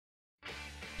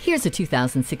Here's a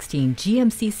 2016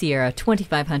 GMC Sierra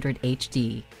 2500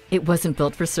 HD. It wasn't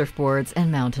built for surfboards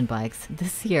and mountain bikes.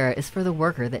 This Sierra is for the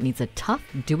worker that needs a tough,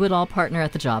 do-it-all partner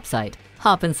at the job site.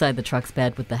 Hop inside the truck's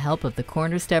bed with the help of the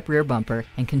corner step rear bumper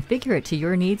and configure it to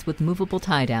your needs with movable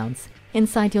tie-downs.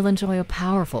 Inside, you'll enjoy a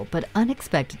powerful but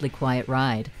unexpectedly quiet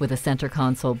ride with a center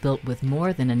console built with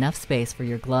more than enough space for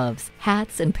your gloves,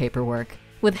 hats, and paperwork.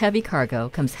 With heavy cargo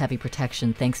comes heavy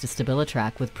protection thanks to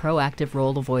StabiliTrak with proactive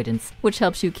roll avoidance, which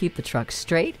helps you keep the truck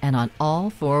straight and on all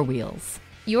four wheels.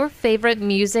 Your favorite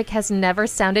music has never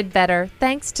sounded better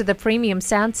thanks to the premium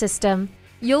sound system.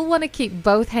 You'll want to keep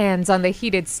both hands on the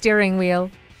heated steering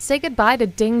wheel. Say goodbye to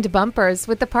dinged bumpers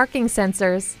with the parking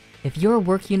sensors. If your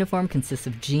work uniform consists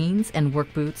of jeans and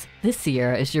work boots, this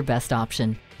Sierra is your best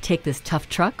option. Take this tough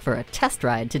truck for a test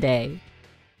ride today.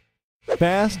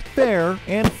 Fast, fair,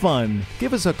 and fun.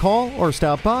 Give us a call or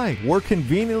stop by. We're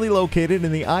conveniently located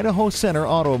in the Idaho Center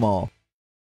Auto Mall.